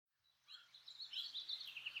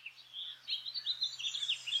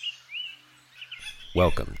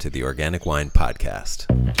Welcome to the Organic Wine Podcast.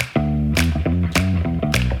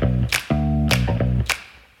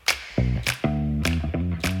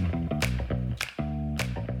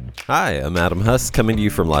 Hi, I'm Adam Huss, coming to you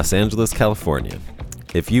from Los Angeles, California.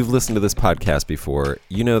 If you've listened to this podcast before,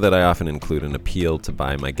 you know that I often include an appeal to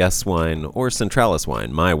buy my guest's wine or Centralis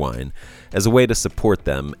wine, my wine, as a way to support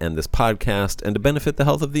them and this podcast and to benefit the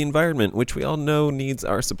health of the environment, which we all know needs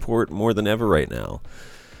our support more than ever right now.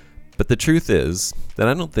 But the truth is that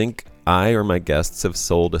I don't think I or my guests have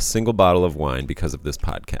sold a single bottle of wine because of this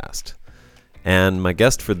podcast. And my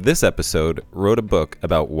guest for this episode wrote a book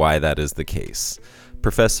about why that is the case.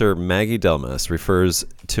 Professor Maggie Delmas refers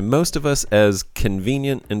to most of us as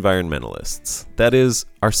convenient environmentalists. That is,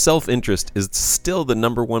 our self-interest is still the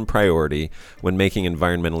number one priority when making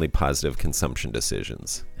environmentally positive consumption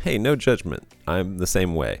decisions. Hey, no judgment. I'm the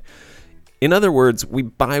same way. In other words, we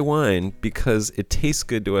buy wine because it tastes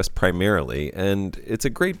good to us primarily, and it's a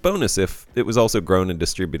great bonus if it was also grown and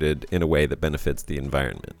distributed in a way that benefits the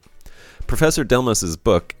environment. Professor Delmas's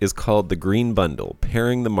book is called The Green Bundle,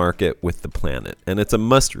 Pairing the Market with the Planet, and it's a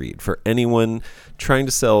must-read for anyone trying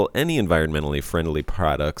to sell any environmentally friendly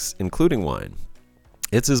products, including wine.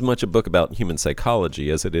 It's as much a book about human psychology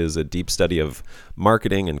as it is a deep study of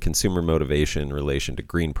marketing and consumer motivation in relation to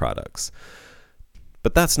green products.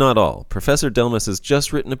 But that's not all. Professor Delmas has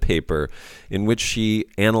just written a paper in which she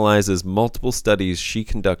analyzes multiple studies she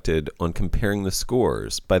conducted on comparing the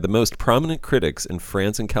scores by the most prominent critics in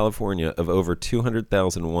France and California of over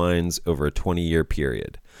 200,000 wines over a 20-year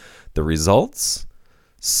period. The results?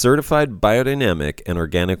 Certified biodynamic and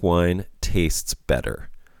organic wine tastes better.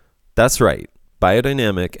 That's right.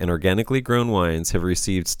 Biodynamic and organically grown wines have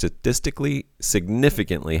received statistically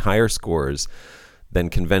significantly higher scores than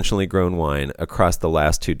conventionally grown wine across the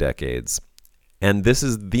last 2 decades. And this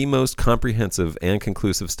is the most comprehensive and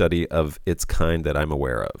conclusive study of its kind that I'm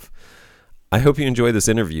aware of. I hope you enjoy this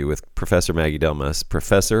interview with Professor Maggie Delmas,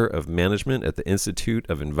 Professor of Management at the Institute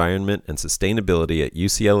of Environment and Sustainability at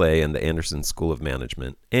UCLA and the Anderson School of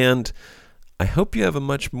Management. And I hope you have a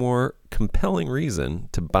much more compelling reason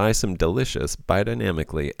to buy some delicious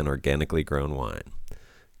biodynamically and organically grown wine,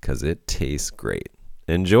 because it tastes great.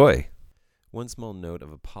 Enjoy! One small note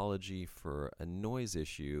of apology for a noise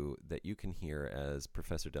issue that you can hear as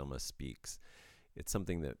Professor Delmas speaks. It's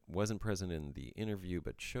something that wasn't present in the interview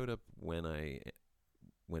but showed up when I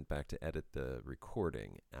went back to edit the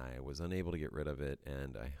recording. I was unable to get rid of it,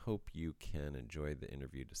 and I hope you can enjoy the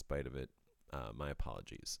interview despite of it. My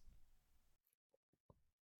apologies.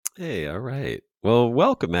 Hey, all right. Well,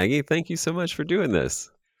 welcome, Maggie. Thank you so much for doing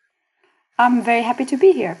this. I'm very happy to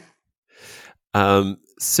be here.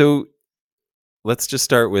 So let's just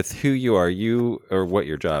start with who you are, or what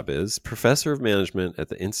your job is. Professor of Management at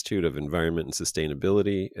the Institute of Environment and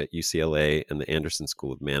Sustainability at UCLA and the Anderson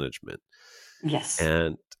School of Management. Yes.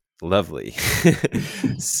 And lovely.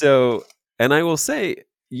 So, and I will say,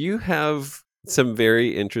 you've done some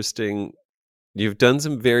very interesting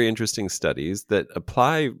studies that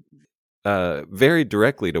apply very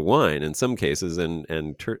directly to wine in some cases and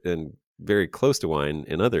very close to wine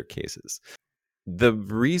in other cases. The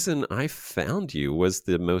reason I found you was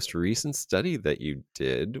the most recent study that you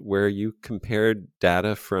did where you compared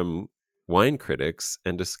data from wine critics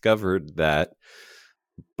and discovered that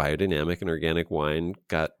biodynamic and organic wine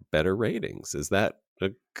got better ratings. Is that a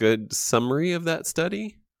good summary of that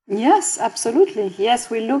study? Yes, absolutely. Yes,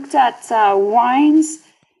 we looked at wines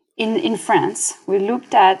in France. We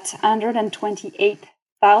looked at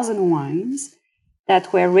 128,000 wines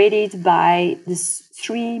that were rated by these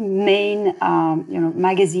 3 main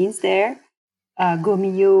magazines there,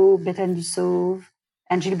 Gaumillot, Bethlen du Sauve,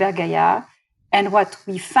 and Gilbert Gaillard. And what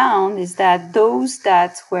we found is that those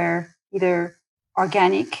that were either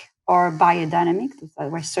organic or biodynamic, that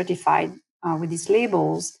were certified with these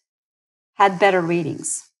labels, had better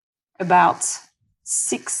ratings, about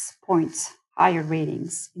 6 points higher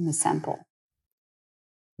ratings in the sample.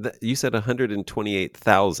 You said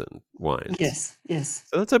 128,000 wines. Yes.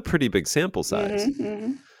 So that's a pretty big sample size. Mm-hmm,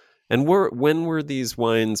 mm-hmm. And when were these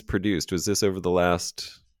wines produced? Was this over the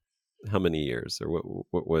last how many years, or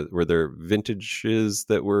what were there vintages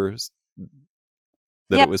that were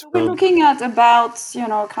it was from? We're looking at about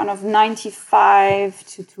kind of 95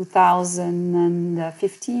 to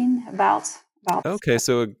 2015 about. Okay,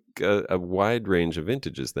 so a wide range of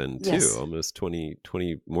vintages then too. Yes. Almost 20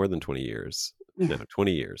 more than 20 years. No,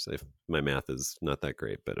 20 years. If my math is not that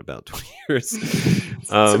great, but about 20 years.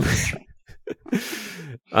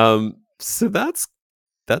 So that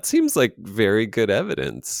seems like very good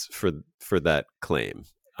evidence for that claim.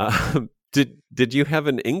 Did you have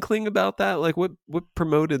an inkling about that? Like what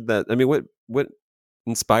promoted that? I mean, what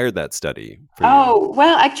inspired that study for you? Oh,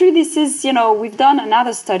 well, actually, this is, we've done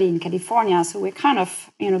another study in California. So we're kind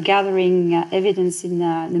of, gathering evidence in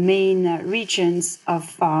the main regions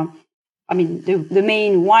of, the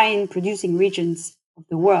main wine producing regions of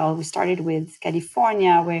the world. We started with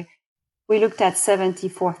California, where we looked at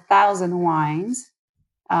 74,000 wines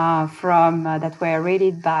from that were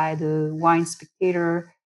rated by the Wine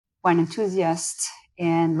Spectator, Wine Enthusiast,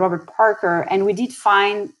 and Robert Parker. And we did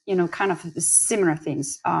find, kind of similar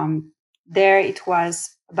things. There it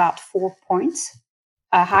was about 4 points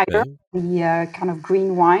higher, the kind of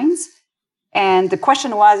green wines. And the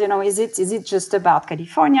question was, is it just about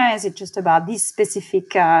California? Is it just about these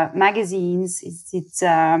specific magazines? Is it,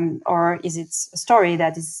 or is it a story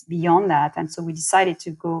that is beyond that? And so we decided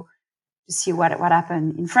to go to see what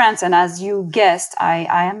happened in France. And as you guessed, I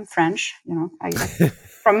am French.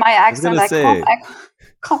 From my accent, I can't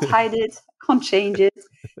hide it, can't change it.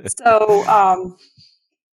 So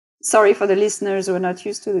sorry for the listeners who are not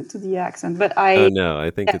used to the accent, but I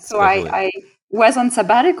think so. I was on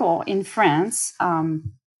sabbatical in France,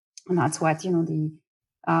 and that's what the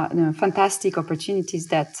fantastic opportunities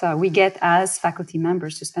that we get as faculty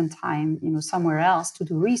members to spend time somewhere else to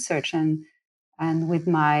do research, and with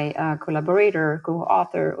my collaborator,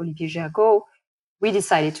 co-author Olivier Gergaud, we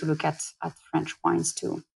decided to look at French wines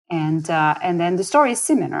too, and then the story is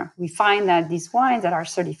similar. We find that these wines that are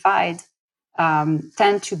certified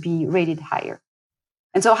tend to be rated higher.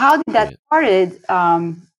 And so how did that started?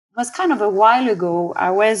 It was kind of a while ago.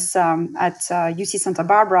 I was at UC Santa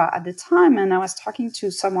Barbara at the time, and I was talking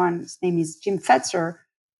to someone. His name is Jim Fetzer,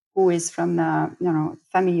 who is from the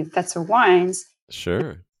family of Fetzer Wines.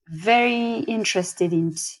 Sure. Very interested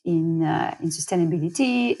in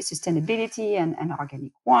sustainability and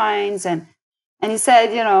organic wines, and he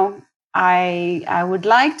said, I would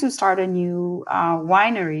like to start a new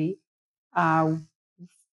winery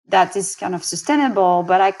that is kind of sustainable,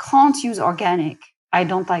 but I can't use organic. I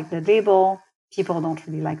don't like the label. People don't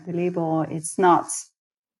really like the label. It's not,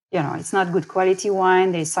 it's not good quality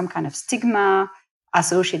wine. There's some kind of stigma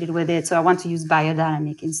associated with it. So I want to use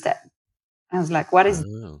biodynamic instead. I was like, what is it?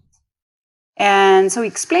 And so he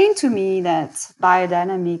explained to me that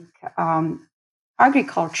biodynamic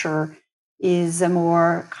agriculture is a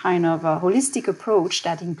more kind of a holistic approach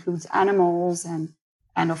that includes animals and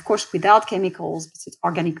of course, without chemicals, it's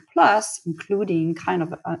organic plus, including kind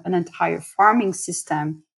of an entire farming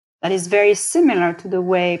system that is very similar to the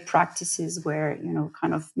way practices were,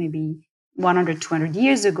 kind of maybe 100, 200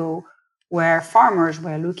 years ago, where farmers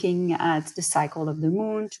were looking at the cycle of the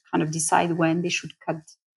moon to kind of decide when they should cut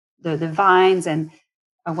the vines and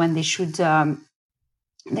when they should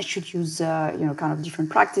use, kind of different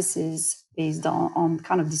practices based on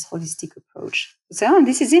kind of this holistic approach. So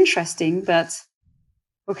this is interesting, but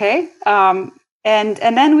okay. And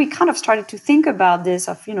then we kind of started to think about this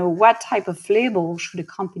of, what type of label should a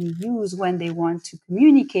company use when they want to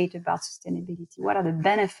communicate about sustainability? What are the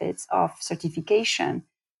benefits of certification?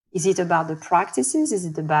 Is it about the practices? Is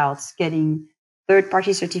it about getting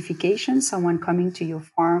third-party certification, someone coming to your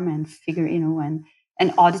farm and figure, and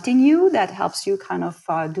auditing you that helps you kind of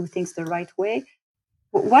do things the right way?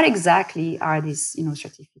 What exactly are these,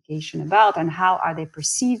 certification about, and how are they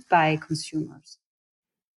perceived by consumers?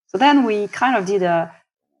 So then we kind of did a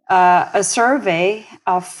survey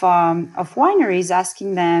of wineries,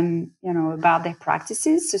 asking them, about their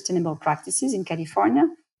practices, sustainable practices in California.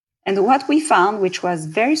 And what we found, which was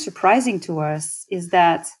very surprising to us, is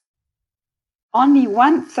that only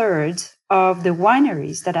 1/3 of the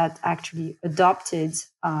wineries that had actually adopted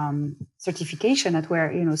certification, that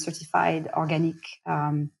were, certified organic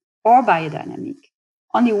or biodynamic,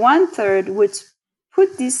 only 1/3 would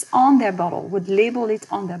put this on their bottle, would label it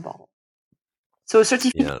on their bottle. So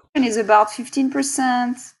certification is about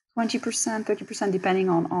 15%, 20%, 30%, depending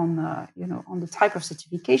on the type of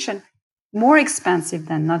certification. More expensive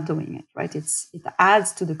than not doing it, right? It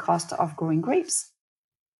adds to the cost of growing grapes.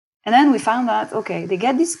 And then we found out, okay, they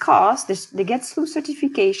get this cost, they get through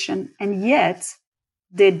certification, and yet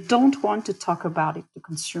they don't want to talk about it to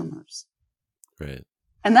consumers. Right.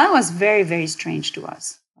 And that was very, very strange to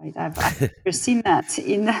us. Right? I've never seen that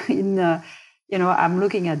in I'm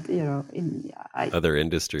looking at, in other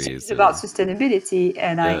industries. It's about sustainability,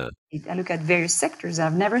 and I look at various sectors.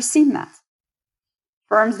 I've never seen that.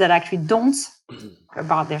 Firms that actually don't talk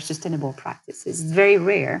about their sustainable practices. It's very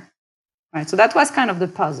rare. Right. So that was kind of the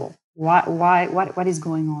puzzle. What is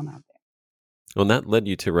going on out there? Well, and that led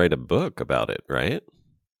you to write a book about it, right?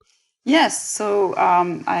 Yes. So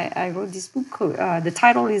I wrote this book. The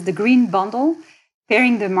title is The Green Bundle: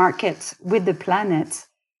 Pairing the Market with the Planet.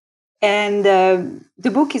 And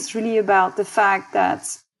the book is really about the fact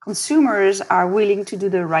that consumers are willing to do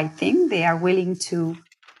the right thing. They are willing to,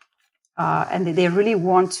 and they really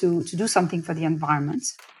want to do something for the environment.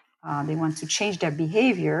 They want to change their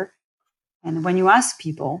behavior. And when you ask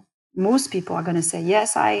people, most people are going to say,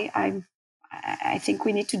 yes, I think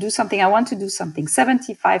we need to do something. I want to do something.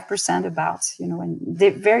 75% about, and the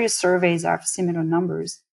various surveys are similar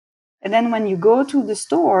numbers. And then when you go to the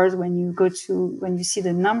stores, when you see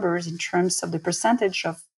the numbers in terms of the percentage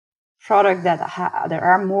of product that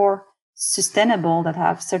are more sustainable, that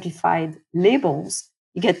have certified labels,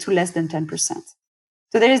 you get to less than 10%.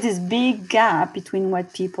 So there is this big gap between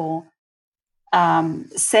what people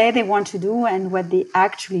say they want to do and what they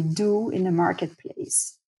actually do in the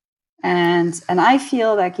marketplace. And I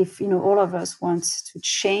feel like if all of us want to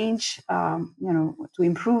change, to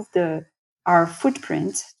improve our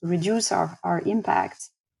footprint, to reduce our impact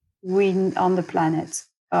on the planet,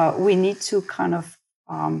 we need to kind of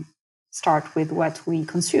start with what we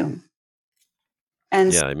consume.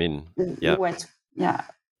 And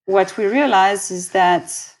what we realize is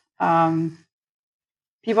that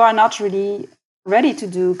people are not really ready to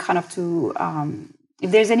do if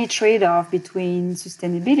there's any trade-off between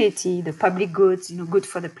sustainability, the public goods, good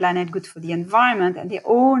for the planet, good for the environment, and their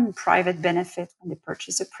own private benefit when they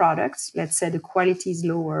purchase a product. Let's say the quality is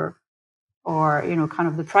lower, or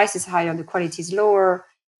the price is higher, the quality is lower,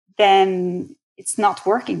 then it's not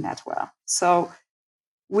working that well. So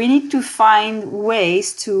we need to find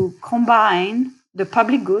ways to combine the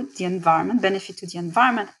public good, the environment, benefit to the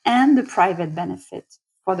environment, and the private benefit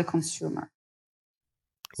for the consumer.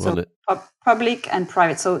 So public and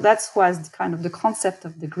private. So that was kind of the concept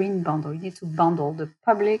of the green bundle. You need to bundle the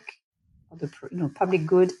public, public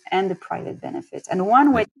good, and the private benefit. And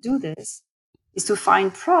one way to do this is to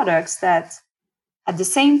find products that, at the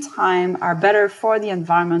same time, are better for the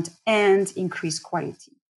environment and increase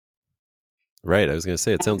quality. Right. I was going to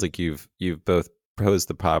say, it sounds like you've both posed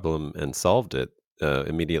the problem and solved it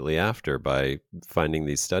immediately after by finding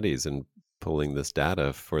these studies and pulling this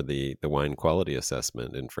data for the wine quality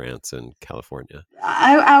assessment in France and California.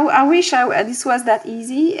 I wish this was that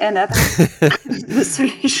easy and that the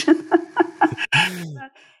solution.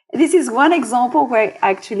 This is one example where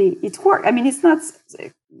actually it worked. I mean, it's not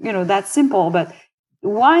that simple, but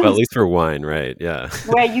wine. Well, at least for wine, right? Yeah.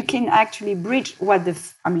 Where you can actually bridge what the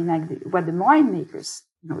winemakers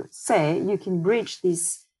say. You can bridge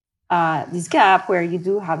this gap where you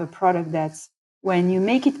do have a product that's, when you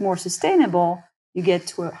make it more sustainable, you get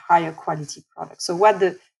to a higher quality product. So what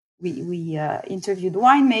we interviewed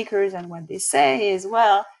winemakers, and what they say is,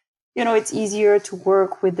 well, it's easier to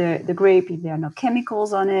work with the grape if there are no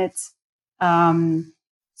chemicals on it.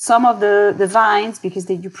 Some of the vines, because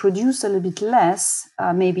you produce a little bit less,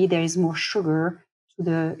 maybe there is more sugar to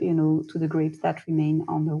the grapes that remain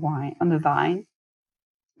on the vine.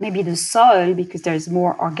 Maybe the soil, because there is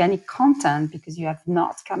more organic content, because you have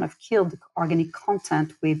not kind of killed the organic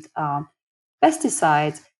content with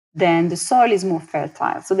pesticides, then the soil is more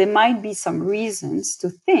fertile. So there might be some reasons to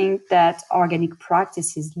think that organic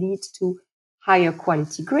practices lead to higher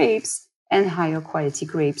quality grapes, and higher quality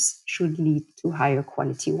grapes should lead to higher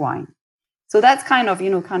quality wine. So that's kind of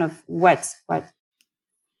what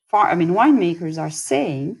winemakers are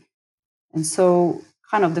saying. And so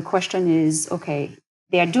kind of the question is, okay,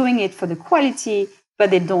 they are doing it for the quality, but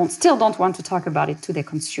they still don't want to talk about it to their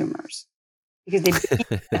consumers, because they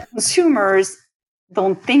believe that consumers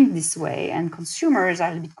don't think this way, and consumers are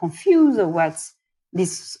a little bit confused of what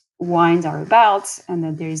these wines are about, and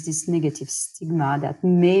that there is this negative stigma that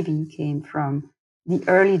maybe came from the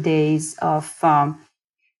early days of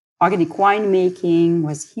organic winemaking,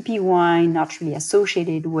 was hippie wine, not really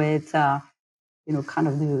associated with kind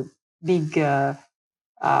of the big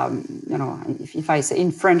if I say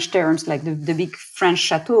in French terms, like the big French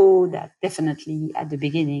chateau that definitely at the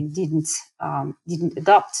beginning didn't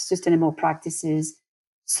adopt sustainable practices.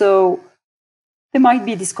 So there might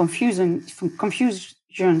be this confusion. There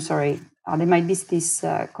might be this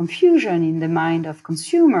confusion in the mind of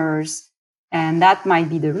consumers, and that might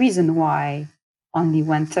be the reason why only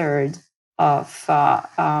 1/3 of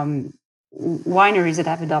wineries that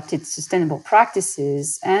have adopted sustainable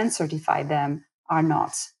practices and certified them are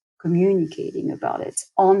not communicating about it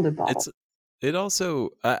on the bottle. It also,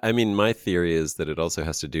 my theory is that it also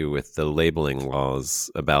has to do with the labeling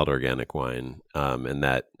laws about organic wine, and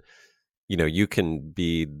that, you can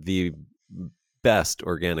be the best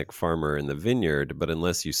organic farmer in the vineyard, but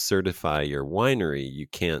unless you certify your winery, you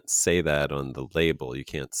can't say that on the label. You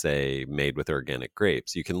can't say made with organic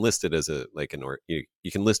grapes. You can list it as you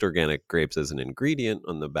can list organic grapes as an ingredient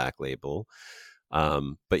on the back label,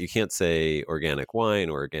 But you can't say organic wine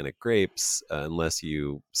or organic grapes unless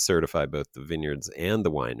you certify both the vineyards and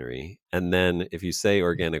the winery. And then if you say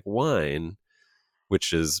organic wine,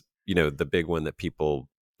 which is, the big one that people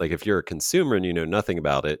like, if you're a consumer and you know nothing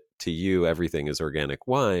about it, to you, everything is organic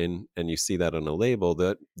wine, and you see that on a label,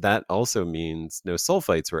 that also means no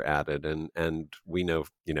sulfites were added. And we know,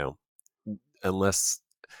 unless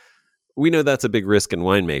we know that's a big risk in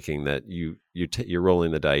winemaking, that you're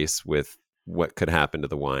rolling the dice with what could happen to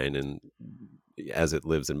the wine, and as it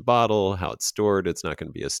lives in bottle, how it's stored, it's not going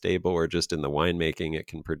to be as stable, or just in the winemaking, it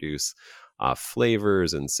can produce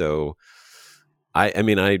flavors. And so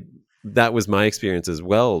I that was my experience as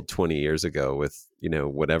well 20 years ago with,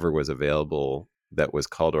 whatever was available that was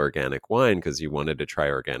called organic wine, because you wanted to try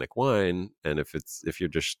organic wine. And if you're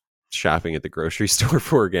just shopping at the grocery store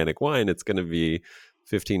for organic wine, it's going to be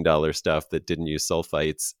 $15 stuff that didn't use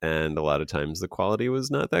sulfites, and a lot of times the quality was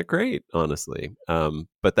not that great, honestly.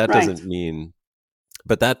 But that Right. doesn't mean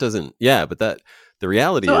but that doesn't yeah but that the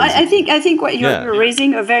reality So is, I think what yeah, you're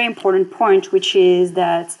raising a very important point, which is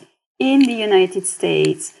that in the United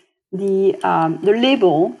States, the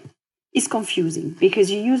label is confusing because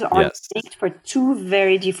you use yes, organic for two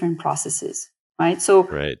very different processes, right? So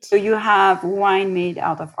right, you have wine made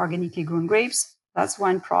out of organically grown grapes. That's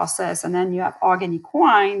one process, and then you have organic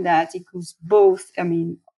wine that includes both.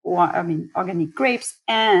 Organic grapes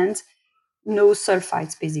and no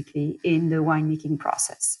sulfites basically in the winemaking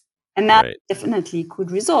process. And that right, definitely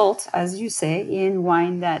could result, as you say, in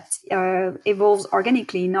wine that evolves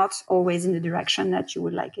organically, not always in the direction that you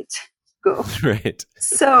would like it to go. right,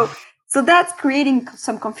 So, so that's creating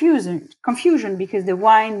some confusion because the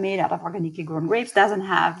wine made out of organically grown grapes doesn't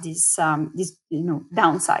have this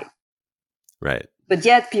downside. right, But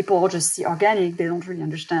yet people just see organic; they don't really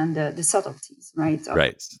understand the subtleties, right?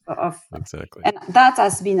 right, Of exactly, and that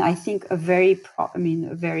has been, I think, a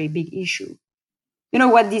very big issue.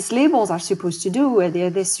 What these labels are supposed to do,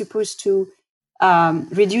 they're supposed to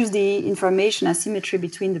reduce the information asymmetry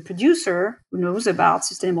between the producer, who knows about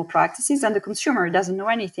sustainable practices, and the consumer, who doesn't know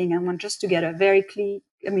anything and wants just to get a very clear,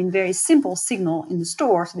 very simple signal in the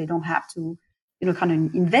store, so they don't have to kind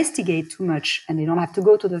of investigate too much, and they don't have to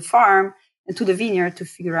go to the farm and to the vineyard to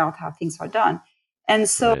figure out how things are done. And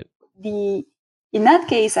so right, in that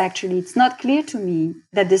case, actually, it's not clear to me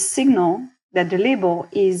that the signal, that the label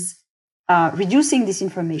is reducing this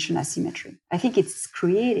information asymmetry. I think it's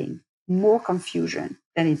creating more confusion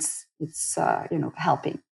than it's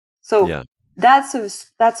helping. So yeah,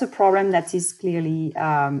 that's a problem that is clearly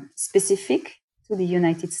specific to the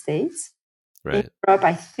United States. In right, Europe,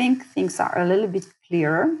 I think things are a little bit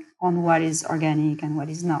clearer on what is organic and what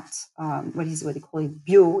is not. What they call it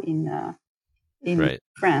bio in right.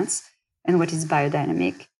 France, and what is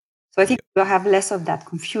biodynamic. So I think we'll have less of that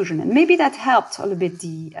confusion. And maybe that helped a little bit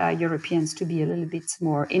the Europeans to be a little bit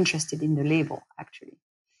more interested in the label, actually.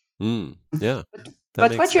 Yeah, that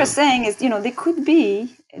But makes what you're sense. saying is, there could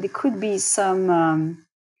be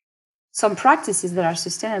some practices that are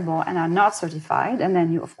sustainable and are not certified, and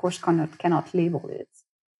then you, of course, cannot label it.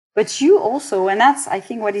 But you also, and that's, I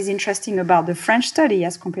think, what is interesting about the French study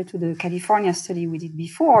as compared to the California study we did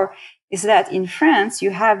before, is that in France,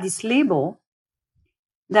 you have this label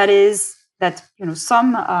that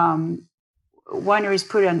some wineries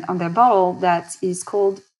put on their bottle that is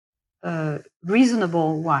called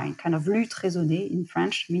reasonable wine, kind of lutte raisonnée in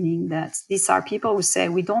French, meaning that these are people who say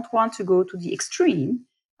we don't want to go to the extreme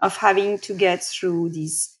of having to get through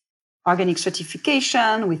this organic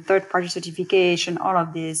certification with third-party certification, all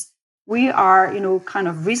of this. We are, kind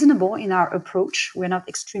of reasonable in our approach. We're not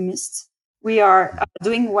extremists. We are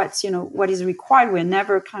doing what is required. We're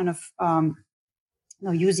never kind of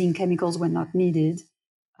using chemicals when not needed,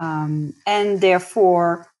 and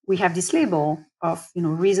therefore we have this label of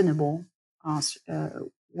reasonable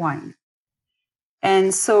wine.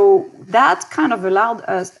 And so that kind of allowed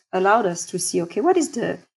us to see, okay, what is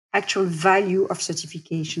the actual value of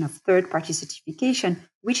certification, of third-party certification,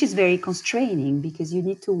 which is very constraining because you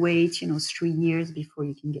need to wait 3 years before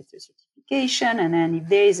you can get the certification. And then if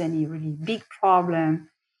there is any really big problem,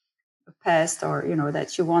 a pest, or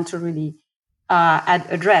that you want to really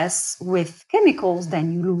address with chemicals,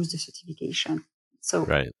 then you lose the certification. So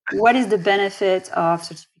Right, what is the benefit of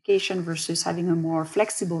certification versus having a more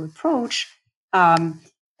flexible approach?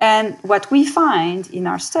 And what we find in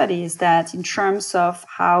our study is that in terms of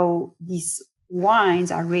how these wines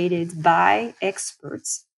are rated by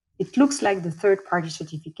experts, it looks like the third-party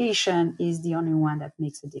certification is the only one that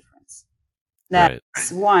makes a difference. That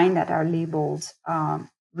right, wine that are labeled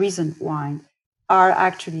reasoned wine are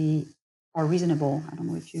actually or reasonable. I don't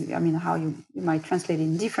know how you might translate it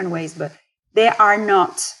in different ways, but they are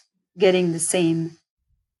not getting the same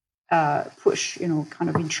push, kind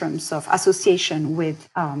of in terms of association with,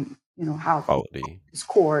 how Quality.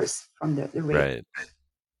 scores from the rate. Right.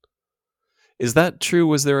 Is that true?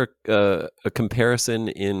 Was there a comparison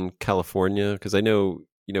in California? Because I know,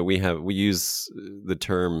 we use the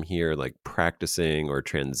term here like practicing or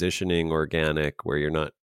transitioning organic, where you're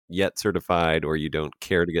not yet certified or you don't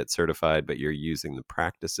care to get certified, but you're using the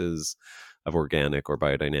practices of organic or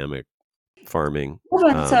biodynamic farming.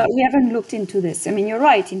 But we haven't looked into this. I mean, you're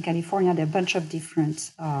right. In California, there are a bunch of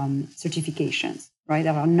different certifications, right,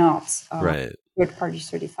 that are not Right. third-party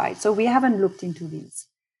certified. So we haven't looked into these.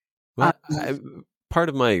 Well, part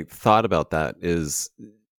of my thought about that is,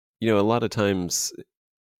 a lot of times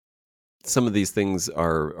some of these things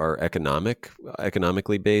are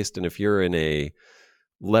economically based, and if you're in a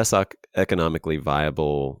less economically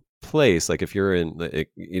viable place, like if you're in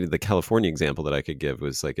the California example that I could give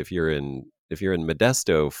was like if you're in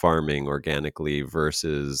Modesto farming organically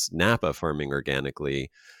versus Napa farming organically,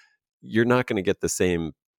 you're not going to get the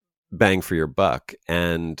same bang for your buck,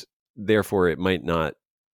 and therefore it might not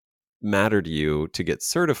matter to you to get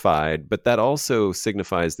certified, but that also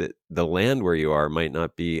signifies that the land where you are might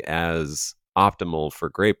not be as optimal for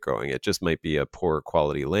grape growing. It just might be a poor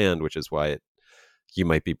quality land, which is why you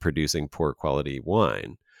might be producing poor quality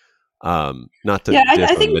wine. Not to diss I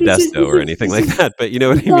on think Modesto or anything like that, but you know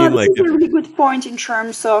what I mean? This is a really good point in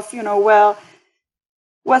terms of,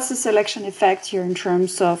 what's the selection effect here in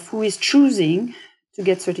terms of who is choosing to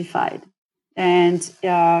get certified, and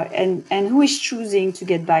who is choosing to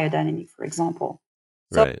get biodynamic, for example.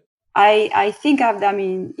 So right. I think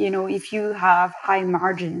if you have high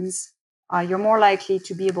margins, you're more likely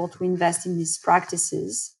to be able to invest in these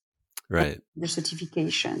practices, right? The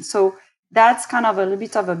certification. So that's kind of a little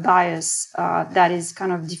bit of a bias that is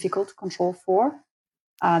kind of difficult to control for.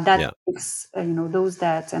 That makes those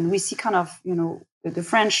that, and we see kind of the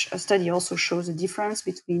French study also shows a difference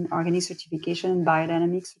between organic certification and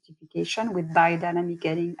biodynamic certification, with biodynamic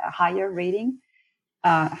getting a higher rating,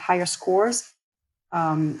 higher scores,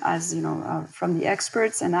 as from the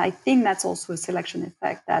experts. And I think that's also a selection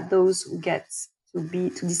effect, that those who get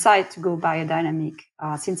to decide to go biodynamic,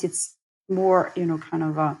 since it's more kind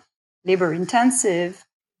of labor intensive,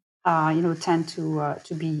 tend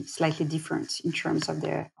to be slightly different in terms of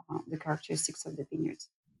their the characteristics of the vineyards.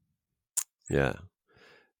 Yeah.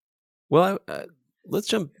 Well, let's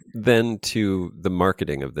jump then to the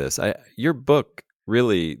marketing of this. Your book,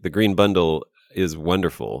 really, The Green Bundle, is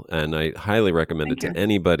wonderful, and I highly recommend it to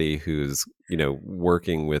anybody who's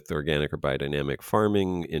working with organic or biodynamic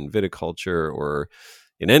farming in viticulture or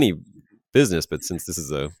in any business. But since this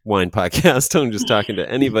is a wine podcast, I'm just talking to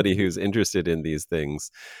anybody who's interested in these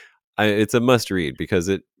things. It's a must read, because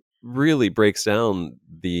it really breaks down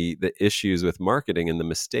the issues with marketing and the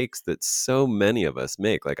mistakes that so many of us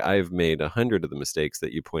make. Like, I've made 100 of the mistakes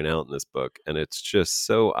that you point out in this book, and it's just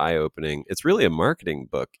so eye-opening. It's really a marketing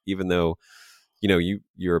book, even though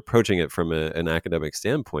you're approaching it from an academic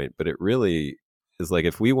standpoint, but it really is like,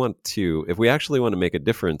 if we actually want to make a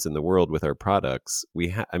difference in the world with our products, we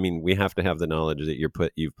have to have the knowledge that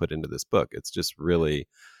you've put into this book. It's just really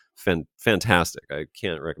fantastic. I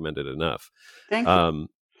can't recommend it enough. Thank you.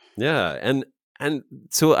 Yeah, and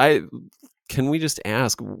so can we just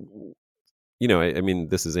ask,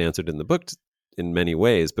 this is answered in the book in many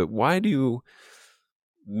ways, but why do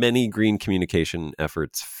many green communication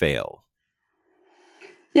efforts fail?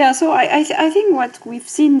 Yeah, so I think what we've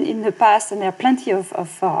seen in the past, and there are plenty of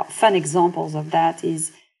fun examples of that,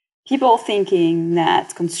 is people thinking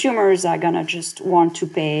that consumers are going to just want to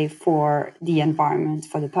pay for the environment,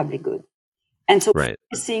 for the public good. And so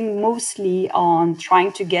focusing mostly on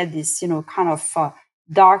trying to get this, kind of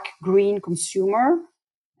dark green consumer,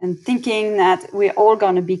 and thinking that we're all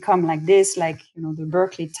going to become like this, like, the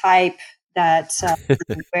Berkeley type that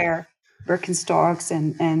wear Birkenstocks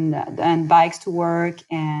and bikes to work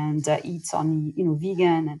and eats only,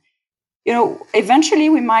 vegan. And, eventually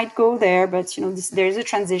we might go there, but, there's a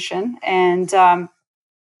transition. And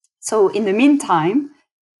so in the meantime,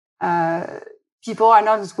 people are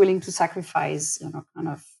not as willing to sacrifice, kind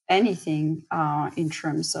of anything in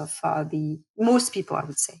terms of most people, I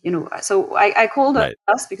would say. So I call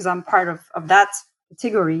us, because I'm part of that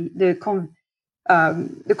category, the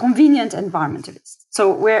convenient environmentalists.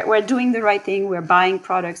 So we're doing the right thing. We're buying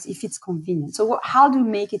products if it's convenient. So how do we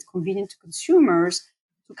make it convenient to consumers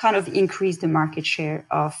to kind of increase the market share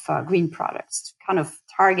of green products, to kind of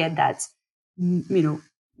target that,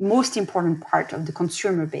 most important part of the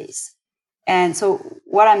consumer base? And so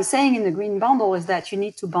what I'm saying in the Green Bundle is that you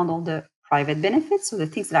need to bundle the private benefits, so the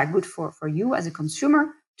things that are good for you as a consumer,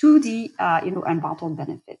 to the unbundled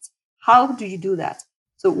benefits. How do you do that?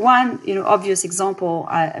 So one obvious example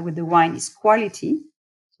with the wine is quality.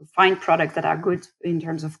 So find products that are good in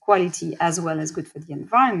terms of quality as well as good for the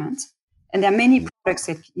environment. And there are many products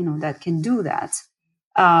that that can do that.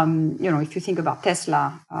 If you think about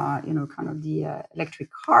Tesla, kind of the electric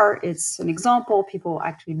car, it's an example. People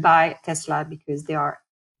actually buy Tesla because they are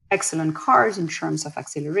excellent cars in terms of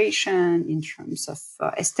acceleration, in terms of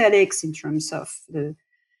aesthetics, in terms of the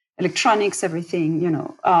electronics, everything.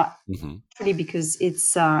 Really because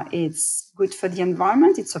it's good for the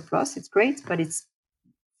environment. It's a plus. It's great, but it's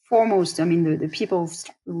foremost. I mean, the people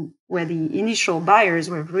who were the initial buyers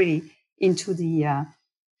were really into the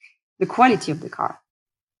quality of the car.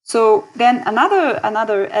 So then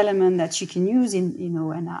another element that you can use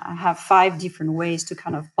and I have 5 different ways to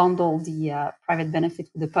kind of bundle the private benefit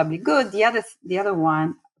with the public good. The other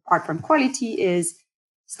one, apart from quality, is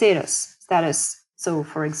status. So,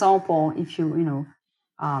 for example, if you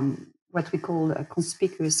what we call a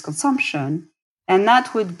conspicuous consumption, and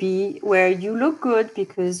that would be where you look good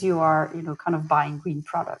because you are kind of buying green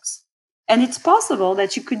products. And it's possible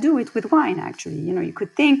that you could do it with wine, actually. You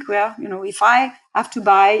could think, well, if I have to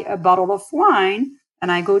buy a bottle of wine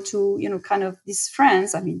and I go to, kind of these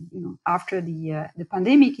friends, I mean, after the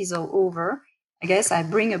pandemic is all over, I guess I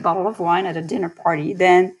bring a bottle of wine at a dinner party,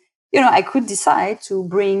 then, I could decide to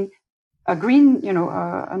bring a green,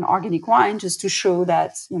 an organic wine just to show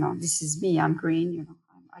that, this is me, I'm green,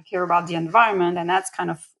 I care about the environment, and that's kind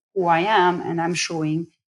of who I am, and I'm showing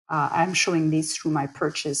this through my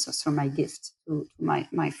purchase or through my gift to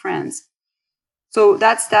my friends. So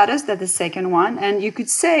that's status. That's the second one. And you could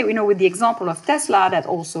say, with the example of Tesla, that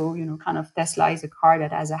also, kind of Tesla is a car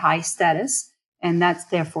that has a high status. And that's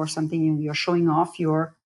therefore something you're showing off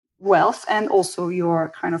your wealth and also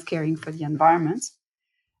you're kind of caring for the environment.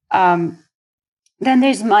 Then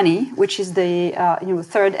there's money, which is the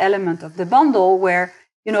third element of the bundle where,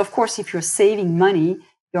 of course, if you're saving money,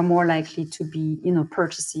 you're more likely to be,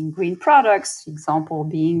 purchasing green products. Example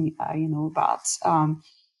being, about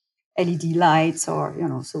LED lights or,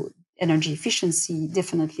 so energy efficiency.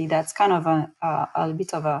 Definitely, that's kind of a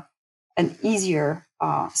bit of an easier,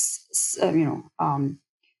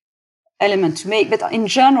 element to make. But in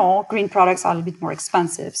general, green products are a little bit more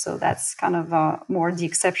expensive. So that's kind of more the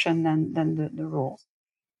exception than the rule.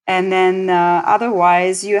 And then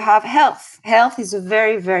otherwise, you have health. Health is a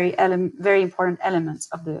very, very, very important element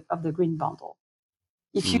of the green bundle.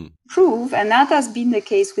 If you prove, and that has been the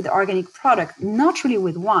case with organic product, not really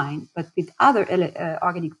with wine, but with other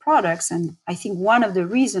organic products. And I think one of the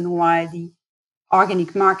reasons why the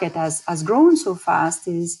organic market has grown so fast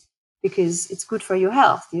is because it's good for your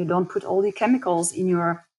health. You don't put all the chemicals in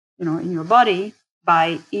your body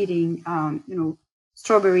by eating,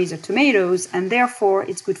 strawberries or tomatoes, and therefore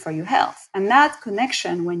it's good for your health. And that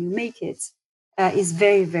connection, when you make it, is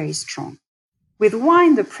very, very strong. With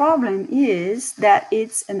wine, the problem is that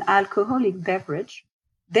it's an alcoholic beverage.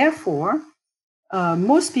 Therefore,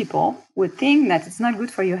 most people would think that it's not good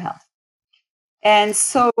for your health. And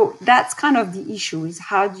so that's kind of the issue: is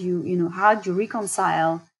how do you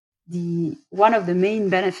reconcile one of the main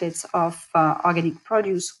benefits of organic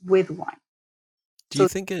produce with wine? Do you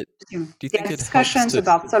think it discussions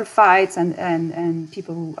about sulfites and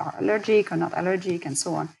people who are allergic or not allergic and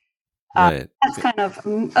so on. Right. That's kind of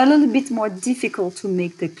a little bit more difficult to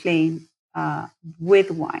make the claim with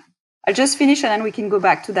wine. I'll just finish and then we can go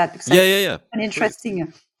back to that because yeah. An interesting.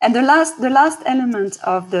 Please. And the last element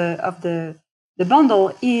of the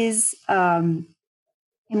bundle is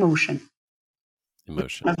emotion.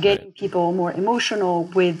 Of getting people more emotional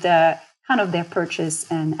with kind of their purchase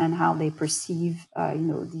and how they perceive,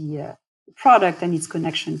 the product and its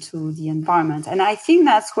connection to the environment. And I think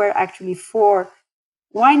that's where actually for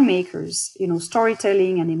winemakers,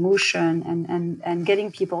 storytelling and emotion and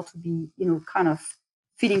getting people to be, kind of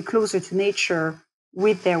feeling closer to nature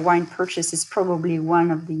with their wine purchase is probably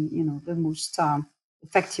one of the, the most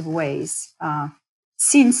effective ways.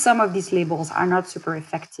 Since some of these labels are not super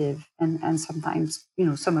effective and sometimes,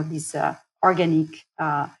 some of these organic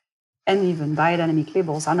and even biodynamic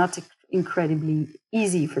labels are not incredibly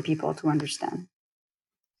easy for people to understand.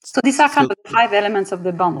 So these are kind of the 5 elements of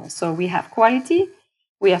the bundle. So we have quality,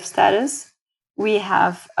 we have status, we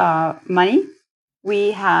have money,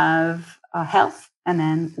 we have health, and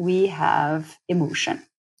then we have emotion.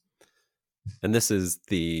 And this is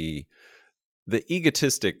the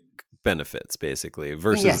egotistic benefits, basically,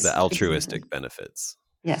 versus the altruistic benefits.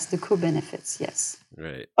 Yes, the co-benefits, yes.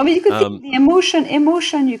 Right. I mean, you could think the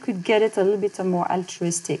emotion, you could get it a little bit more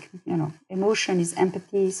altruistic. Emotion is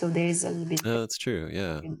empathy, so there is a little bit... Oh, that's true,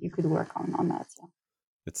 yeah. You could work on that, yeah.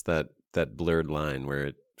 It's that blurred line where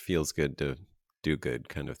it feels good to do good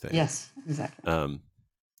kind of thing. Yes, exactly.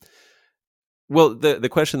 Well, the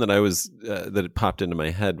question that I was that popped into my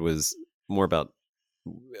head was more about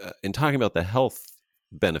in talking about the health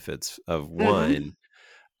benefits of Mm-hmm. wine.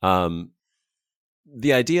 Um,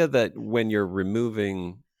 the idea that when you're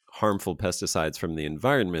removing harmful pesticides from the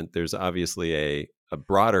environment, there's obviously a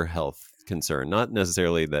broader health concern. Not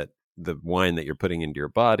necessarily that the wine that you're putting into your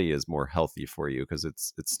body is more healthy for you because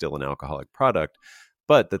it's still an alcoholic product,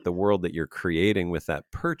 but that the world that you're creating with that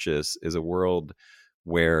purchase is a world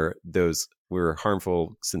where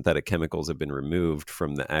harmful synthetic chemicals have been removed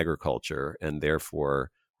from the agriculture and therefore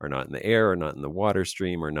are not in the air, or not in the water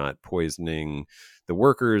stream, or not poisoning the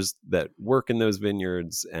workers that work in those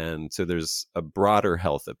vineyards. And so there's a broader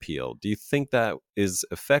health appeal. Do you think that is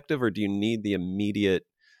effective, or do you need the immediate,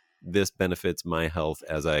 this benefits my health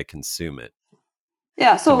as I consume it,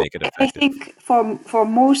 Yeah, to so make it I effective? think for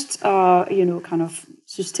most kind of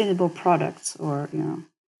sustainable products, or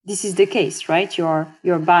this is the case, right?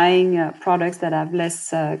 You're buying products that have less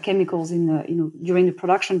chemicals in the during the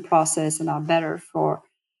production process and are better for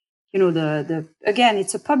the again,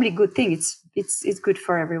 it's a public good thing. It's good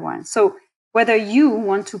for everyone. So whether you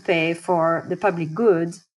want to pay for the public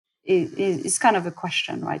good is kind of a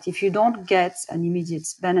question, right? If you don't get an immediate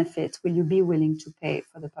benefit, will you be willing to pay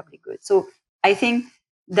for the public good? So I think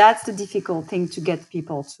that's the difficult thing to get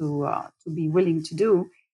people to be willing to do.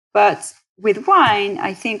 But with wine,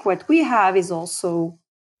 I think what we have is also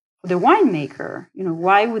for the winemaker.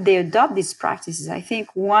 Why would they adopt these practices? I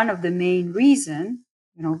think one of the main reason,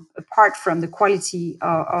 apart from the quality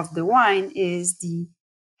of the wine, is the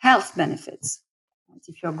health benefits.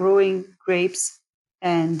 If you're growing grapes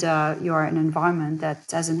and you're in an environment that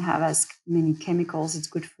doesn't have as many chemicals, it's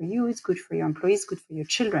good for you, it's good for your employees, it's good for your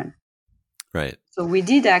children. Right. So we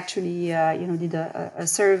did actually, did a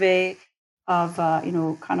survey of,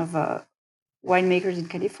 kind of winemakers in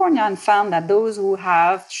California, and found that those who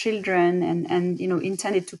have children and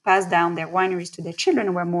intended to pass down their wineries to their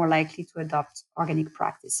children were more likely to adopt organic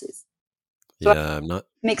practices. So it Yeah, I'm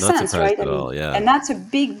makes not sense, surprised right? I at mean, all. Yeah. and that's a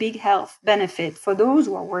big health benefit for those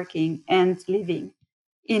who are working and living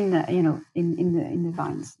in in the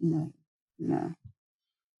vines.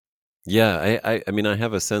 Yeah, I mean, I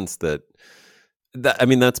have a sense I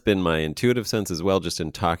mean, that's been my intuitive sense as well, just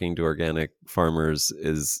in talking to organic farmers,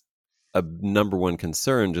 is a number one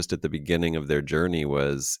concern just at the beginning of their journey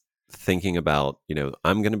was thinking about,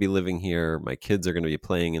 I'm going to be living here, my kids are going to be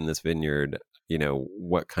playing in this vineyard,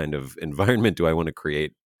 what kind of environment do I want to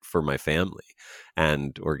create for my family?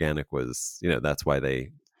 And organic was, that's why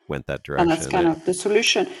they went that And that's direction. kind of the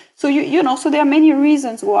solution. So so there are many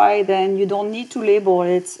reasons why then you don't need to label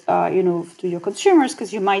it, to your consumers,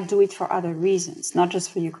 because you might do it for other reasons, not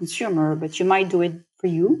just for your consumer, but you might do it for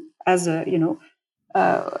you as a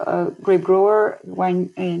grape grower.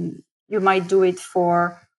 And you might do it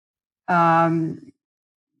for,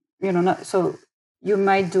 so you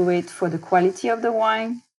might do it for the quality of the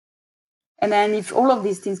wine. And then if all of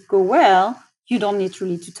these things go well, you don't need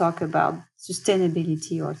really to talk about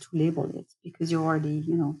sustainability or to label it, because you're already,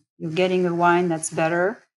 you're getting a wine that's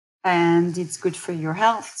better and it's good for your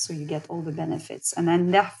health. So you get all the benefits. And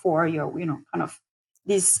then therefore you're, kind of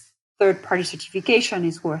this third party certification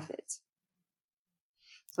is worth it.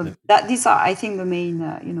 So that these are, I think, the main,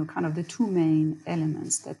 kind of the two main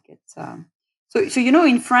elements that get. So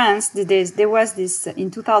in France, there was this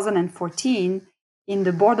in 2014 in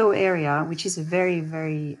the Bordeaux area, which is a very,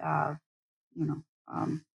 very, of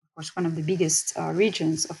course, one of the biggest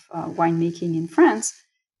regions of winemaking in France.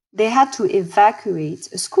 They had to evacuate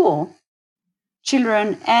a school,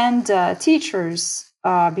 children and teachers,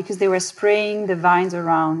 because they were spraying the vines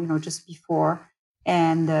around, just before,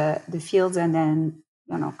 and the fields, and then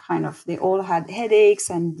kind of they all had headaches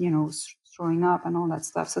and throwing up and all that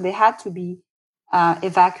stuff. So they had to be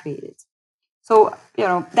evacuated. So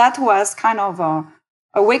that was kind of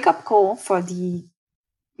a wake up call for the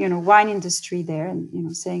wine industry there,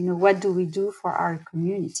 and saying, what do we do for our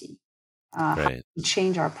community? How Right. we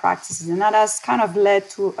change our practices, and that has kind of led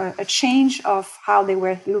to a change of how they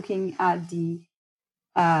were looking at the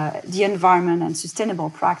environment and sustainable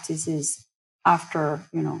practices after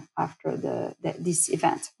this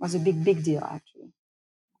event. It was a big deal, actually.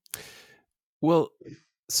 Well,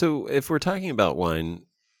 so if we're talking about wine,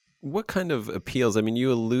 what kind of appeals? I mean,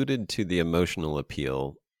 you alluded to the emotional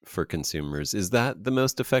appeal for consumers. Is that the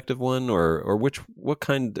most effective one, or what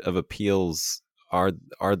kind of appeals are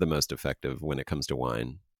the most effective when it comes to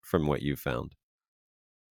wine, from what you've found?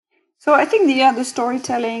 So I think the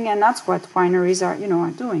storytelling, and that's what wineries are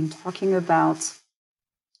doing, talking about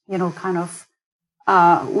kind of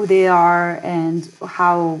who they are and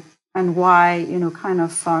how and why, kind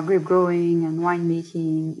of grape growing and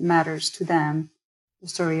winemaking matters to them, the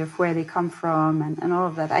story of where they come from and all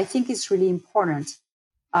of that. I think it's really important.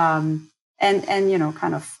 And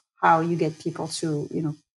kind of how you get people to,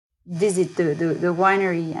 visit the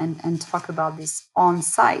winery and talk about this on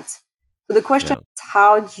site. So the question is,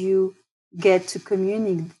 how do you get to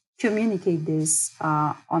communicate this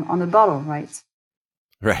on a bottle, right?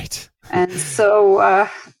 Right. And so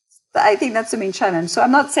I think that's the main challenge. So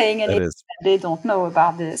I'm not saying that they don't know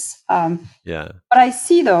about this. Yeah. What I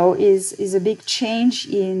see though is a big change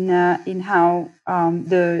in how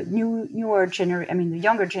the the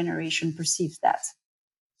younger generation perceives that.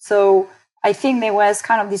 So I think there was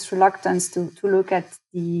kind of this reluctance to look at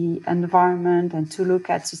the environment and to look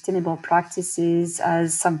at sustainable practices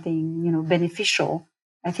as something beneficial.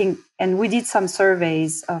 I think, and we did some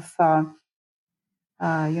surveys of kind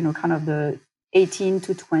of the 18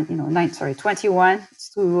 to 20, 21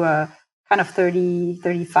 to kind of 30,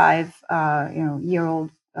 35, year old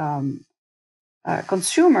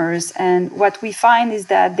consumers. And what we find is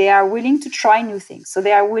that they are willing to try new things. So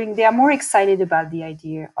they are more excited about the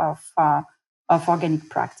idea of organic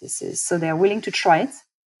practices. So they are willing to try it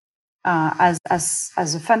as a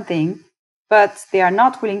fun thing, but they are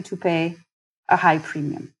not willing to pay a high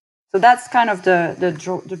premium. So that's kind of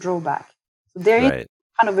the drawback. So there is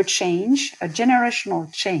kind of a change, a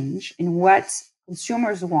generational change in what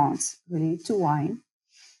consumers want related to wine,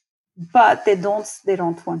 but they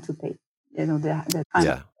don't want to pay, the kind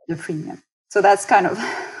of the premium. So that's kind of.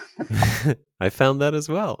 I found that as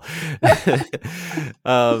well.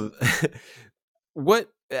 What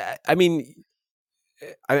I mean,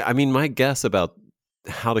 my guess about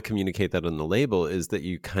how to communicate that on the label is that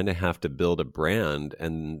you kind of have to build a brand,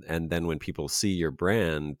 and then when people see your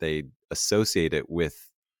brand, they associate it with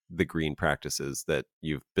the green practices that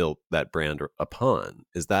you've built that brand upon.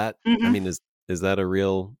 Is that, is that a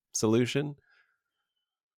real solution?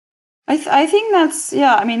 I think that's,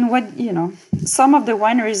 some of the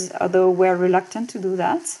wineries, although, were reluctant to do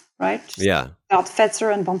that, right? About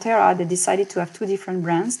Fetzer and Bonterra, they decided to have two different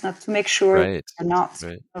brands, not to make sure they're not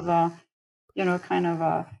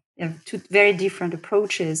two very different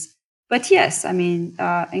approaches. But yes,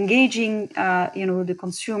 engaging, the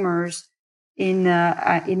consumers in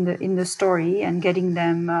the story and getting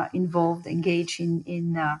them involved, engaged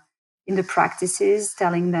in the practices,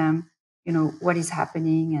 telling them, what is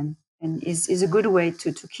happening and is a good way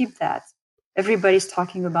to keep that. Everybody's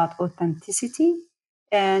talking about authenticity.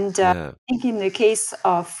 And I think in the case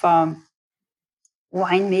of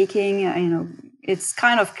winemaking, it's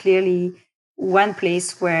kind of clearly one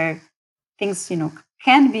place where things,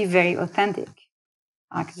 can be very authentic,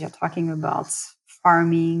 because you're talking about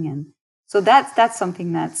farming. And so that's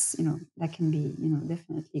something that's, that can be,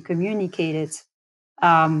 definitely communicated.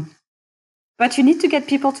 But you need to get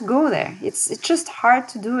people to go there. It's just hard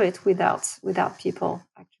to do it without people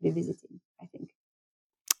actually visiting, I think.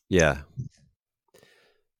 Yeah,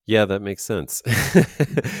 that makes sense.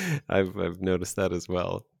 I've noticed that as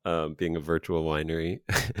well. Being a virtual winery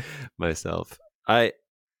myself, I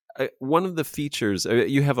one of the features,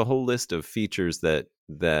 you have a whole list of features that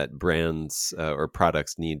brands or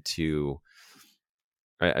products need to.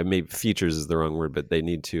 Maybe features is the wrong word, but they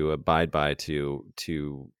need to abide by to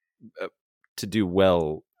do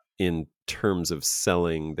well in terms of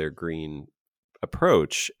selling their green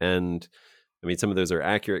approach. And some of those are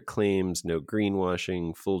accurate claims, no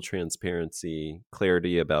greenwashing, full transparency,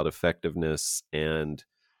 clarity about effectiveness, and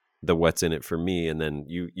the what's in it for me. And then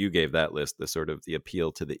you gave that list, the sort of the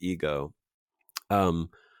appeal to the ego. You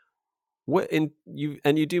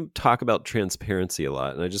do talk about transparency a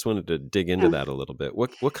lot, and I just wanted to dig into that a little bit.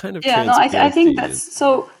 What kind of transparency? I think that's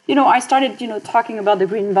so. I started talking about the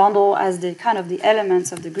green bundle as the kind of the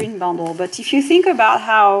elements of the green bundle. But if you think about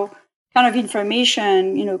how kind of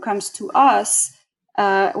information comes to us,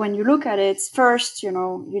 when you look at it, first you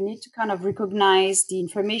need to kind of recognize the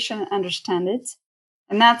information, understand it,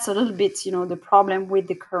 and that's a little bit the problem with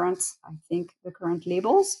the current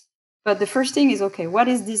labels. But the first thing is, okay, what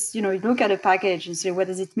is this? You look at a package and say, what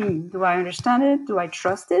does it mean? Do I understand it? Do I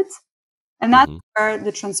trust it? And that's where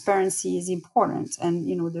the transparency is important. And,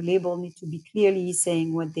 the label need to be clearly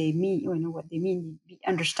saying what they mean, what they mean, be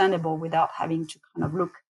understandable without having to kind of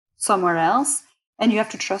look somewhere else. And you have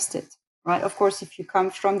to trust it, right? Of course, if you come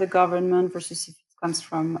from the government versus if it comes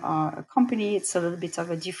from a company, it's a little bit of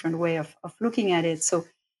a different way of looking at it. So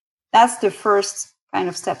that's the first kind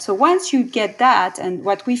of step. So once you get that, and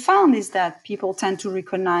what we found is that people tend to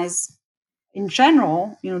recognize, in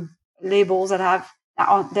general, labels that are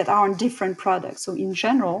on different products. So in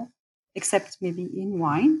general, except maybe in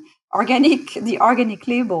wine. The organic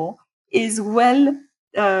label is well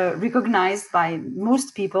recognized by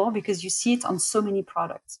most people because you see it on so many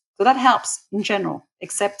products. So that helps in general,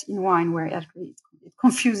 except in wine where it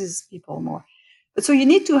confuses people more. But so you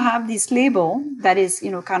need to have this label that is,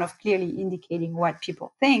 kind of clearly indicating what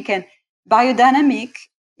people think. And biodynamic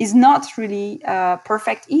is not really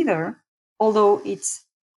perfect either, although it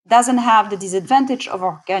doesn't have the disadvantage of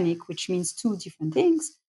organic, which means two different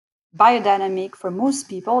things. Biodynamic for most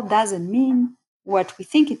people doesn't mean what we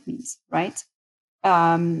think it means, right?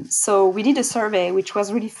 So we did a survey, which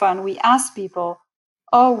was really fun. We asked people,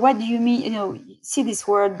 oh, what do you mean? See this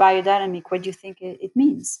word biodynamic, what do you think it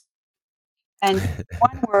means? And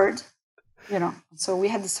one word, so we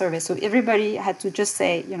had the survey. So everybody had to just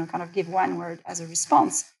say, kind of give one word as a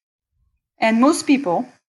response. And most people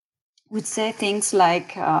would say things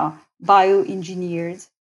like bioengineered,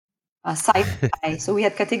 sci-fi. So we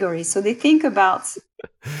had categories. So they think about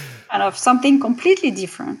kind of something completely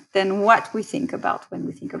different than what we think about when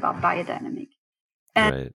we think about biodynamic.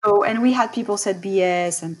 And and we had people said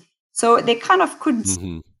BS. And so they kind of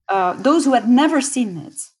couldn't, those who had never seen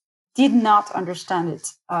it did not understand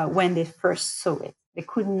it when they first saw it. They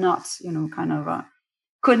could not,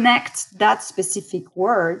 connect that specific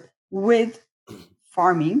word with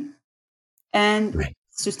farming and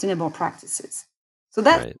sustainable practices. So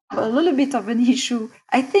that's a little bit of an issue.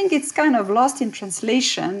 I think it's kind of lost in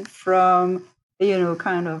translation from,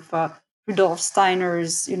 Rudolf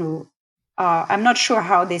Steiner's, I'm not sure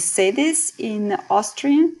how they say this in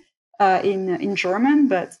Austrian, in German,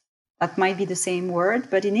 but that might be the same word.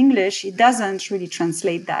 But in English, it doesn't really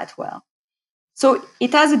translate that well. So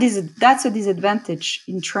it has that's a disadvantage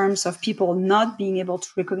in terms of people not being able to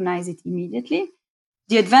recognize it immediately.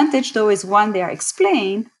 The advantage, though, is when they are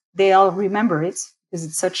explained, they'll remember it because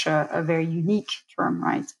it's such a very unique term,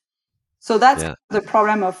 right? So that's the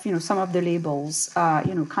problem of, some of the labels,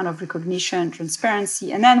 kind of recognition,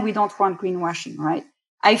 transparency, and then we don't want greenwashing, right?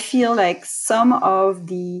 I feel like some of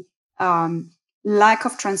the lack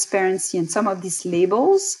of transparency and some of these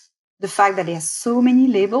labels, the fact that there's so many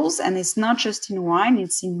labels, and it's not just in wine,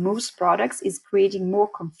 it's in most products, is creating more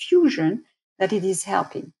confusion than it is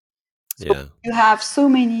helping. So you have so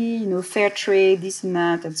many, fair trade, this and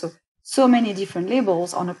that, and so many different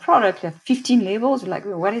labels on a product. You have 15 labels. You're like,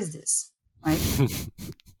 well, what is this, right?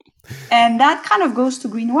 And that kind of goes to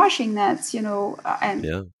greenwashing. That's,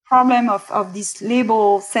 problem of this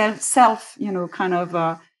label self,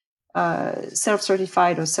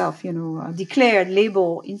 self-certified or self-declared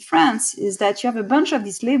label in France is that you have a bunch of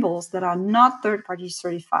these labels that are not third-party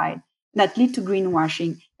certified that lead to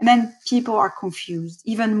greenwashing. And then people are confused,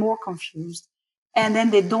 even more confused. And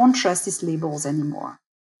then they don't trust these labels anymore.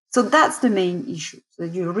 So that's the main issue. So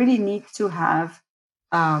you really need to have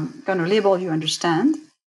kind of label you understand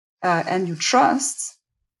and you trust.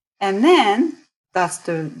 And then that's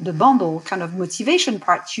the bundle kind of motivation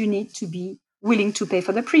part. You need to be willing to pay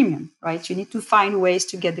for the premium, right? You need to find ways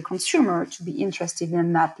to get the consumer to be interested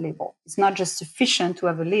in that label. It's not just sufficient to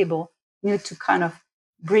have a label. You need to kind of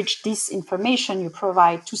bridge this information you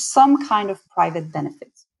provide to some kind of private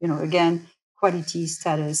benefit. Again, quality,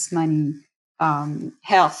 status, money,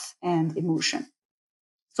 health, and emotion.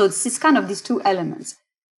 So it's kind of these two elements.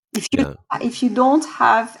 If you don't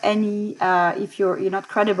have any, if you're not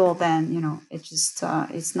credible, then it's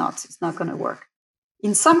not going to work.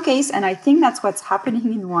 In some case, and I think that's what's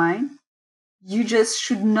happening in wine, you just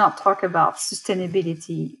should not talk about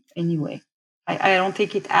sustainability anyway. I don't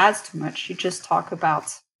think it adds too much. You just talk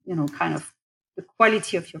about, kind of the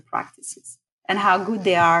quality of your practices and how good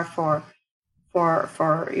they are for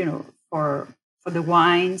the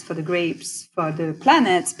wines, for the grapes, for the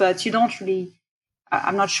planet. But you don't really.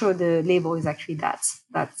 I'm not sure the label is actually that's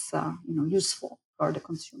useful for the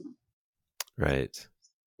consumer. Right.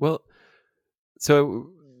 Well, so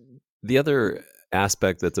the other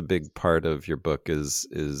aspect that's a big part of your book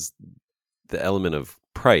is the element of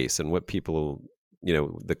price and what people,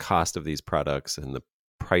 the cost of these products and the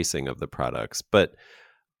pricing of the products. But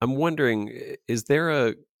I'm wondering, is there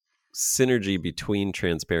a synergy between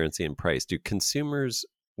transparency and price? Do consumers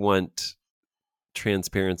want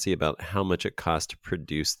transparency about how much it costs to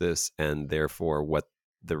produce this and therefore what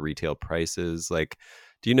the retail price is? Like,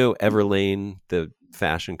 do you know Everlane, the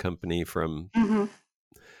fashion company from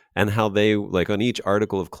and how they, like, on each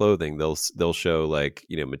article of clothing they'll show, like,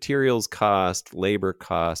 materials cost, labor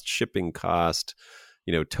cost, shipping cost,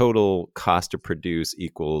 total cost to produce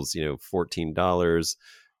equals $14,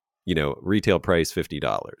 retail price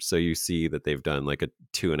 $50. So you see that they've done like a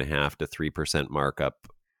 2.5% to 3% markup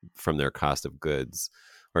from their cost of goods,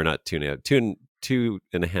 or not 2.5,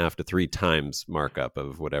 2.5 to 3 times markup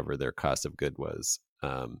of whatever their cost of good was.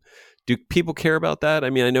 Do people care about that? I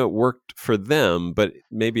mean, I know it worked for them, but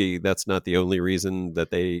maybe that's not the only reason that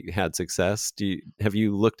they had success. Have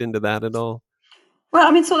you looked into that at all? Well,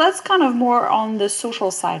 I mean, so that's kind of more on the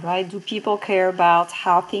social side, right? Do people care about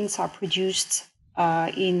how things are produced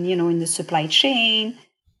in the supply chain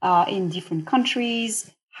in different countries?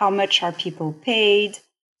 How much are people paid?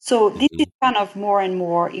 So this is kind of more and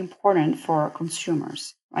more important for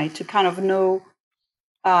consumers, right? To kind of know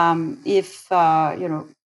if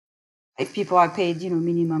people are paid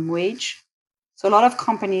minimum wage. So a lot of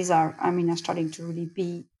companies are starting to really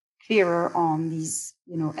be clearer on these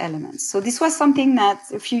elements. So this was something that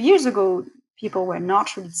a few years ago people were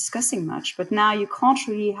not really discussing much, but now you can't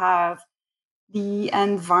really have the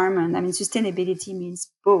environment. I mean, sustainability means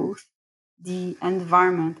both the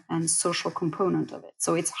environment and social component of it.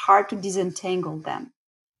 So it's hard to disentangle them.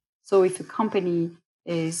 So if a company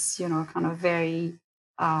is kind of very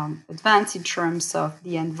advanced in terms of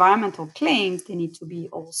the environmental claims, they need to be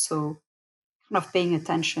also kind of paying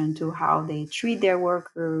attention to how they treat their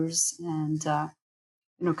workers and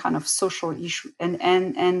kind of social issue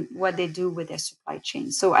and what they do with their supply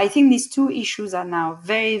chain. So I think these two issues are now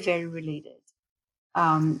very, very related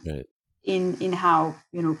Right. in how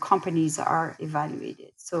companies are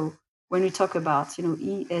evaluated. So when we talk about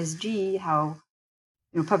ESG, how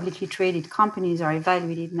publicly traded companies are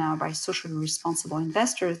evaluated now by socially responsible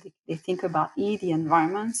investors, they think about the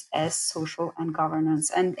environment, S, social, and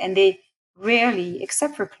governance, and they rarely,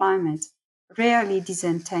 except for climate, rarely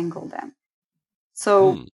disentangle them.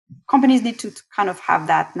 So companies need to kind of have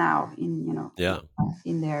that now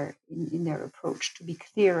in their approach, to be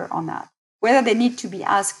clear on that. Whether they need to be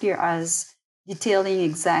as clear as detailing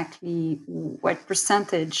exactly what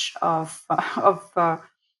percentage of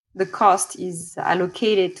the cost is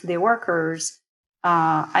allocated to their workers.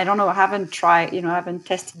 I don't know. I haven't tried, I haven't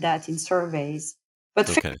tested that in surveys. But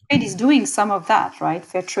Fair Trade is doing some of that, right?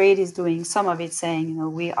 Fair Trade is doing some of it,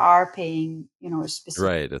 saying, we are paying, a specific...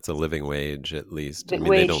 Right. It's a living wage, at least. I mean,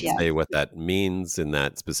 they don't say what that means in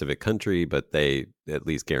that specific country, but they at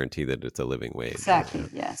least guarantee that it's a living wage. Exactly.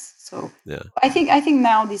 Yes. So I think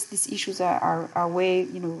now these issues are way,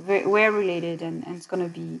 very related, and it's going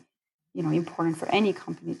to be, important for any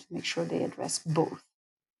company to make sure they address both.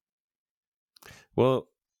 Well,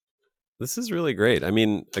 this is really great. I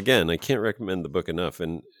mean, again, I can't recommend the book enough.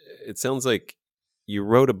 And it sounds like you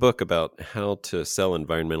wrote a book about how to sell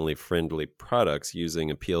environmentally friendly products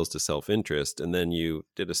using appeals to self-interest. And then you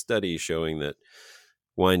did a study showing that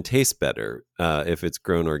wine tastes better if it's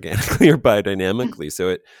grown organically or biodynamically. So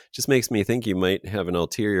it just makes me think you might have an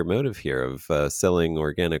ulterior motive here of selling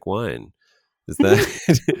organic wine. Is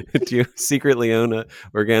that do you secretly own a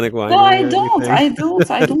organic winery? No, I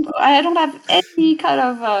don't. I don't have any kind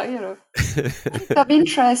of of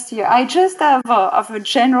interest here. I just have a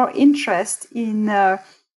general interest in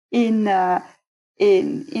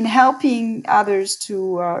helping others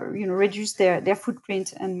to reduce their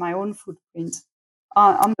footprint and my own footprint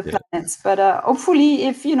on the planet. But hopefully,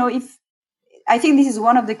 if I think this is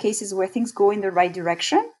one of the cases where things go in the right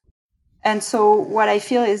direction. And so what I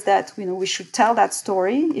feel is that, we should tell that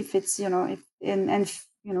story if it's,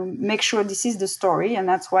 make sure this is the story. And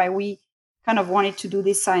that's why we kind of wanted to do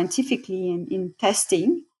this scientifically in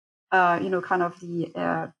testing, kind of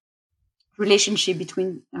the relationship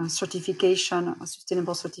between certification,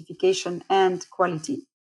 sustainable certification, and quality.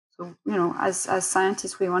 So, as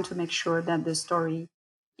scientists, we want to make sure that the story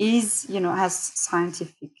is, has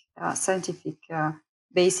scientific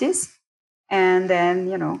basis. And then,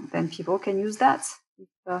 then people can use that if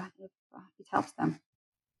it helps them.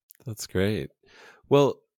 That's great.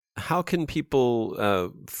 Well, how can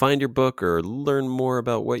people find your book or learn more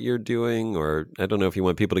about what you're doing? Or I don't know if you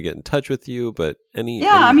want people to get in touch with you, but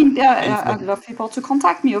I'd love people to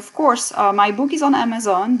contact me, of course. My book is on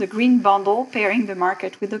Amazon, The Green Bundle, Pairing the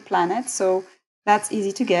Market with the Planet. So that's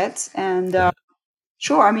easy to get. And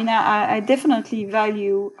sure, I definitely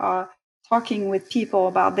value talking with people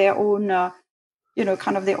about their own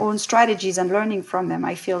kind of their own strategies and learning from them.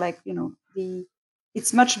 I feel like,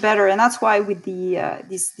 it's much better. And that's why with the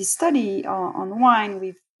this study on wine,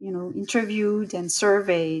 we've, interviewed and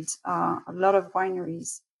surveyed a lot of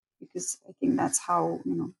wineries, because I think that's how,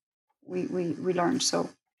 we learn. So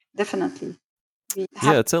definitely.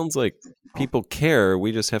 It sounds like people care.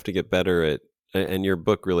 We just have to get better at, and your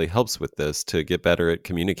book really helps with this, to get better at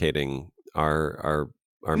communicating our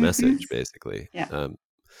message, basically. Yeah.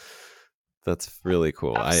 That's really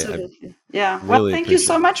cool. Absolutely. Yeah. Really Well, thank you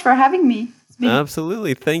so much for having me.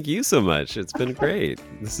 Absolutely. Thank you so much. It's been great.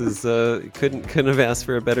 This is couldn't have asked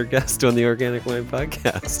for a better guest on the Organic Wine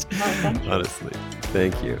Podcast. Oh, thank you. Honestly.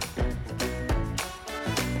 Thank you.